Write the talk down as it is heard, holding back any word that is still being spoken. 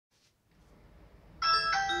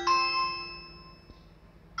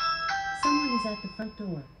is at the front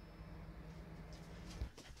door.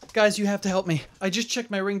 Guys, you have to help me. I just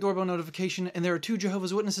checked my Ring doorbell notification and there are 2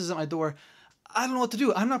 Jehovah's Witnesses at my door. I don't know what to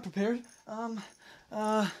do. I'm not prepared.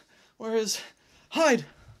 Where is... Hide!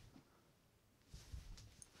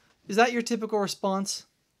 Is that your typical response?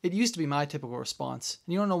 It used to be my typical response.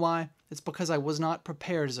 And you don't know why? It's because I was not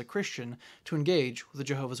prepared as a Christian to engage with a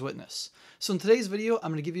Jehovah's Witness. So in today's video,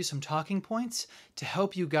 I'm going to give you some talking points to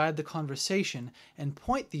help you guide the conversation and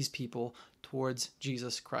point these people towards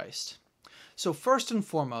Jesus Christ. So first and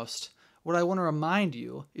foremost, what I want to remind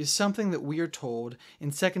you is something that we are told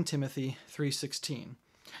in 2 Timothy 3:16.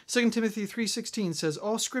 2 Timothy 3:16 says,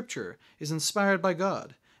 "All Scripture is inspired by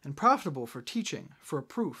God and profitable for teaching, for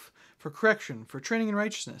reproof, for correction, for training in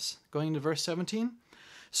righteousness." Going into verse 17,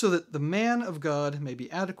 "so that the man of God may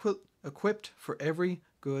be adequate, equipped for every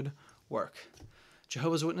good work."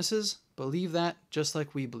 Jehovah's Witnesses believe that just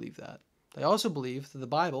like we believe that. They also believe that the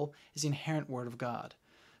Bible is the inherent Word of God.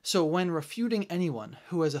 So when refuting anyone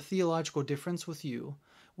who has a theological difference with you,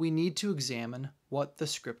 we need to examine what the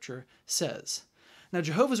Scripture says. Now,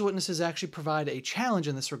 Jehovah's Witnesses actually provide a challenge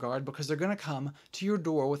in this regard because they're going to come to your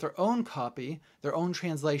door with their own copy, their own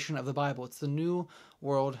translation of the Bible. It's the New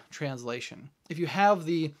World Translation. If you have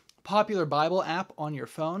the popular Bible app on your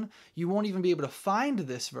phone, you won't even be able to find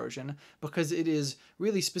this version because it is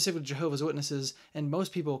really specific to Jehovah's Witnesses, and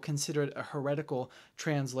most people consider it a heretical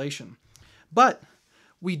translation. But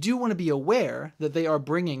we do want to be aware that they are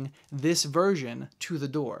bringing this version to the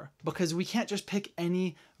door because we can't just pick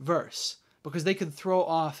any verse, because they could throw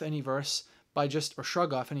off any verse by just, or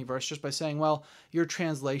shrug off any verse just by saying, well, your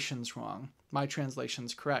translation's wrong, my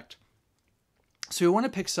translation's correct. So we want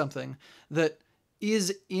to pick something that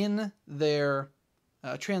is in their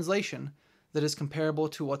translation that is comparable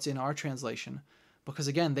to what's in our translation, because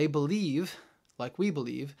again, they believe, like we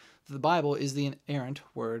believe, that the Bible is the inerrant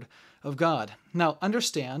Word of God. Now,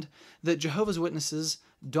 understand that Jehovah's Witnesses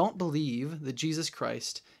don't believe that Jesus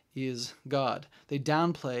Christ is God. They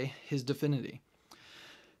downplay his divinity.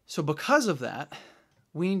 So because of that,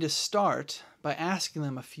 we need to start by asking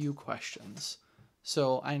them a few questions.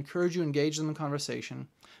 So I encourage you to engage them in conversation,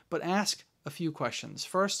 but ask a few questions.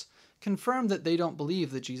 First, confirm that they don't believe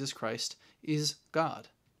that Jesus Christ is God.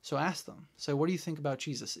 So ask them. Say, what do you think about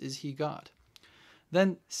Jesus? Is he God?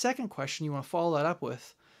 Then, second question, you want to follow that up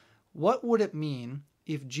with, what would it mean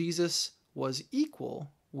if Jesus was equal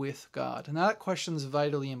with God? And that question is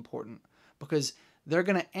vitally important because they're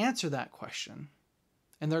going to answer that question.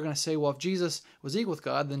 And they're going to say, well, if Jesus was equal with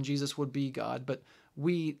God, then Jesus would be God. But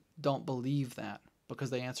we don't believe that because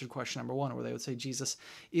they answered question number 1, where they would say Jesus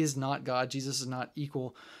is not God. Jesus is not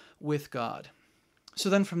equal with God. So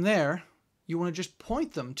then from there, you want to just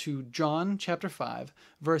point them to John chapter 5,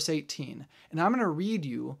 verse 18. And I'm going to read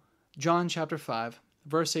you John chapter 5,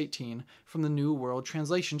 verse 18 from the New World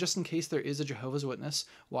Translation, just in case there is a Jehovah's Witness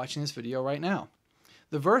watching this video right now.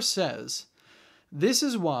 The verse says, "This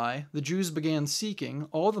is why the Jews began seeking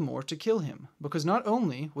all the more to kill him, because not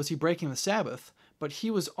only was he breaking the Sabbath, but he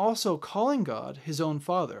was also calling God his own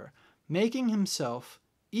Father, making himself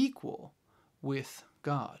equal with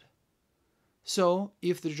God." So,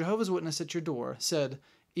 if the Jehovah's Witness at your door said,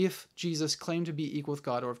 if Jesus claimed to be equal with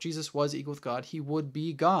God, or if Jesus was equal with God, he would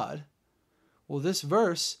be God, well, this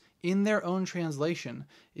verse, in their own translation,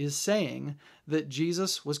 is saying that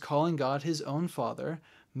Jesus was calling God his own Father,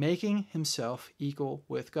 making himself equal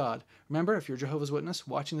with God. Remember, if you're a Jehovah's Witness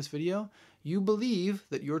watching this video, you believe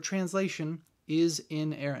that your translation is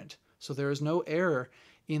inerrant. So there is no error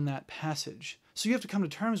in that passage. So you have to come to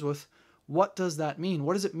terms with, what does that mean?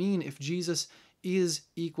 What does it mean if Jesus is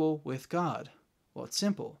equal with God? Well, it's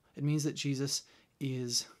simple. It means that Jesus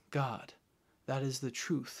is God. That is the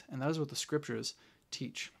truth, and that is what the Scriptures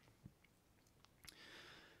teach.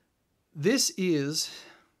 This is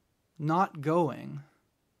not going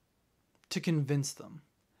to convince them.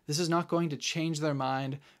 This is not going to change their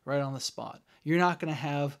mind right on the spot. You're not going to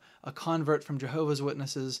have a convert from Jehovah's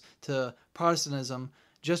Witnesses to Protestantism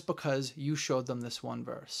just because you showed them this one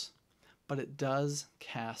verse. But it does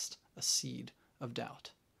cast a seed of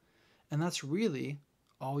doubt. And that's really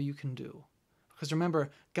all you can do. Because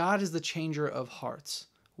remember, God is the changer of hearts.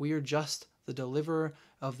 We are just the deliverer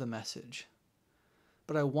of the message.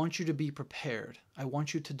 But I want you to be prepared. I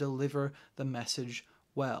want you to deliver the message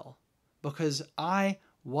well. Because I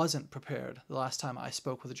wasn't prepared the last time I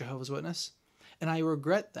spoke with a Jehovah's Witness. And I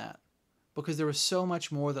regret that. Because there was so much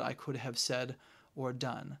more that I could have said or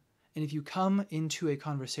done. And if you come into a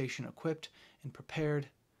conversation equipped and prepared,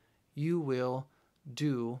 you will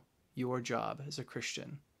do your job as a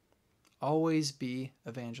Christian. Always be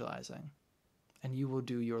evangelizing, and you will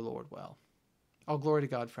do your Lord well. All glory to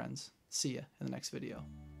God, friends. See ya in the next video.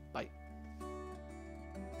 Bye.